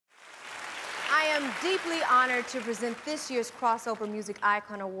am deeply honored to present this year's Crossover Music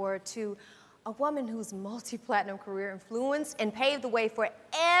Icon Award to a woman whose multi-platinum career influenced and paved the way for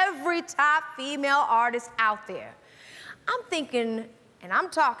every top female artist out there. I'm thinking, and I'm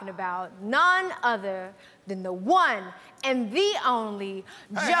talking about none other than the one and the only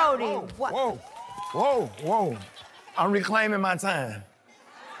Jody Watley. Whoa. I'm reclaiming my time.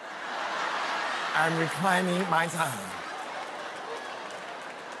 I'm reclaiming my time.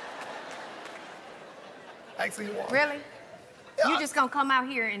 Actually, really? Yeah, You just gonna come out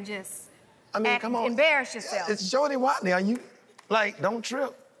here and just come on. Embarrass yourself? It's Jody Watley. Are you, like, don't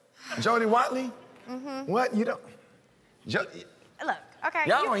trip. Jody Watley? Mm-hmm. What? You don't... Look, okay.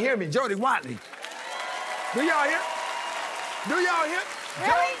 Y'all don't hear me. Jody Watley. Do y'all hear? Do y'all hear?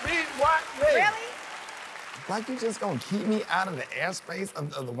 Really? Jody Watley. Really? Like, you just gonna keep me out of the airspace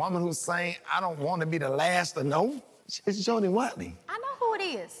of the woman who's saying, I don't want to be the last to know? It's Jody Watley. I know who it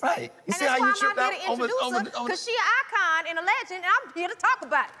is. Right. You and see that's how why you I'm tripped not out here to introduce her, because she an icon and a legend, and I'm here to talk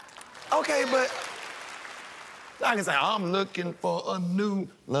about it. Okay, but I can say, I'm looking for a new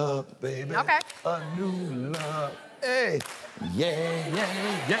love, baby. Okay. A new love. Hey. Yeah.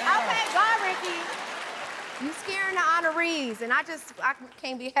 Okay, go, Rickey. You scaring the honorees, and I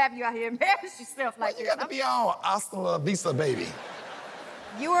can't have you out here embarrass yourself like You this. got to be all hasta la vista, baby.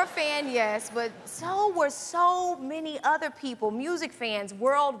 You were a fan, yes, but so were so many other people, music fans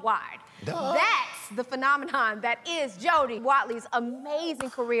worldwide. Duh. That's the phenomenon that is Jody Watley's amazing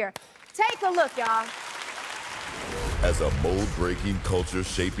career. Take a look, y'all. As a mold-breaking,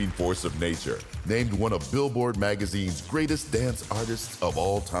 culture-shaping force of nature, named one of Billboard magazine's greatest dance artists of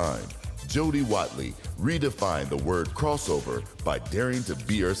all time, Jody Watley redefined the word crossover by daring to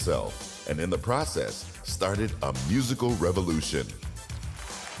be herself, and in the process, started a musical revolution.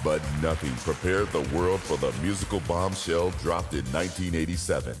 But nothing prepared the world for the musical bombshell dropped in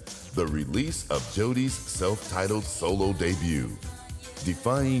 1987, the release of Jody's self-titled solo debut.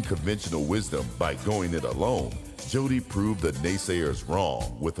 Defying conventional wisdom by going it alone, Jody proved the naysayers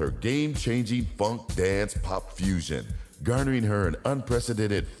wrong with her game-changing funk dance pop fusion, garnering her an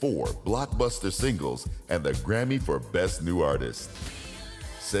unprecedented 4 blockbuster singles and the Grammy for Best New Artist.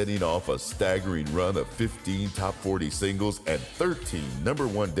 Setting off a staggering run of 15 top 40 singles and 13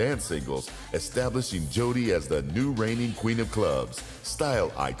 #1 dance singles, establishing Jody as the new reigning queen of clubs,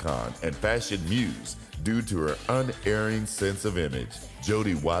 style icon, and fashion muse due to her unerring sense of image.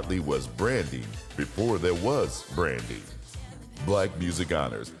 Jody Watley was branding before there was branding. Black Music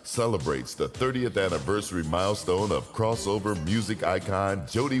Honors celebrates the 30th anniversary milestone of crossover music icon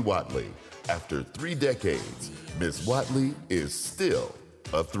Jody Watley. After 3 decades, Miss Watley is still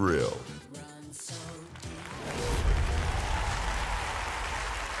a thrill.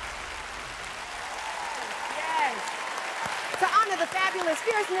 Yes. To honor the fabulous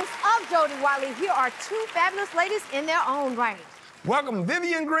fierceness of Jody Watley, here are 2 fabulous ladies in their own right. Welcome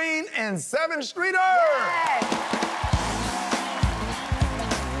Vivian Green and 7 Streeters. Yes.